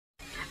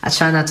I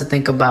try not to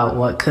think about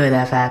what could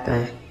have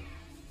happened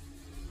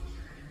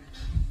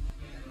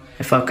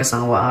and focus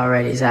on what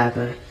already's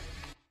happened.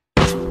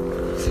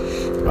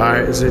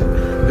 Alright, is it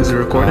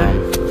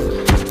recorded?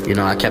 You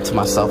know, I kept to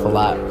myself a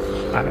lot,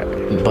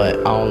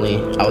 but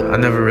I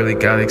never really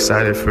got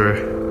excited for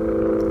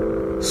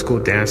school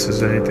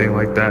dances or anything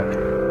like that.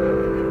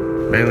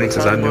 Mainly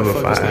because I knew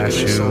if I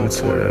asked you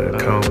to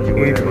come, you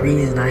Weird wouldn't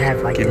reason I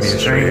have like this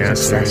strange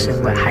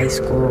obsession with high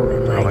school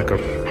and like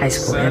high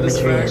school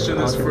imagery and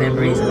all the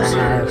memories that I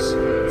have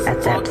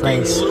at that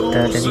place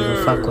that I didn't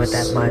even fuck with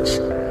that much.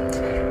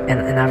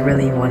 And I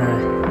really wanna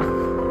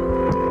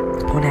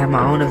have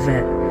my own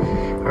event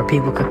where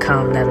people could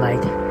come that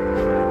like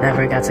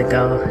never got to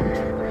go,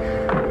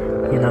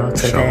 you know,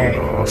 to their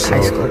high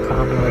school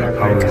prom or whatever.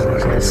 I was kind of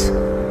like,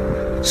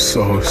 just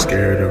so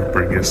scared of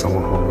bringing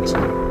someone home to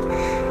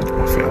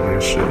my family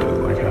and shit,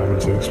 like having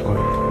to explain.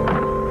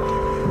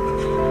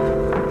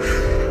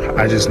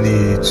 I just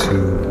need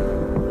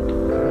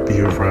to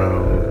be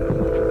around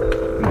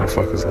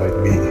motherfuckers like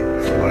me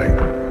for like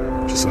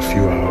just a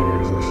few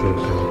hours and shit.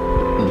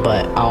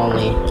 but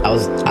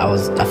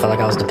I felt like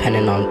I was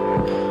dependent on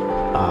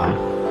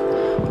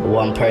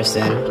one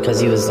person because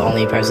he was the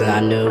only person I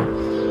knew,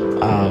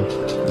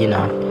 you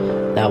know,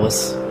 that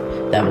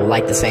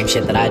liked the same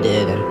shit that I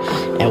did,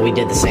 and we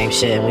did the same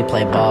shit, and we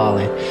played ball,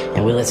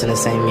 and we listened to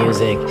the same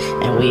music,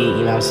 and we,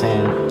 you know what I'm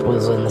saying, we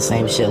was in the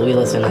same shit. We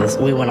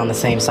went on the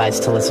same sites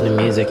to listen to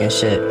music and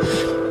shit,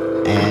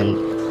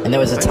 and there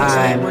was a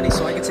time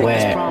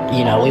where,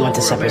 you know, we went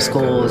to separate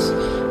schools,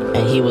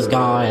 and he was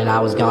gone, and I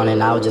was gone,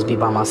 and I would just be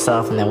by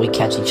myself, and then we'd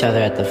catch each other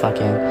at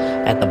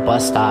the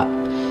bus stop,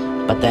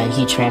 but then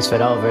he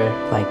transferred over,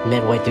 like,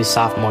 midway through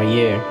sophomore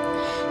year,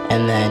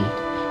 and then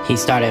he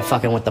started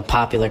fucking with the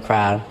popular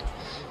crowd.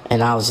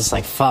 And I was just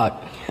like,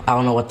 fuck, I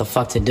don't know what the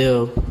fuck to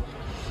do.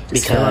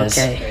 Because just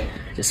feel okay.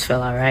 Just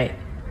feel alright.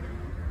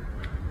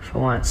 For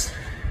once.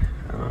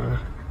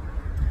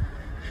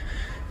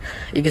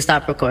 You can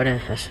stop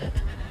recording that shit.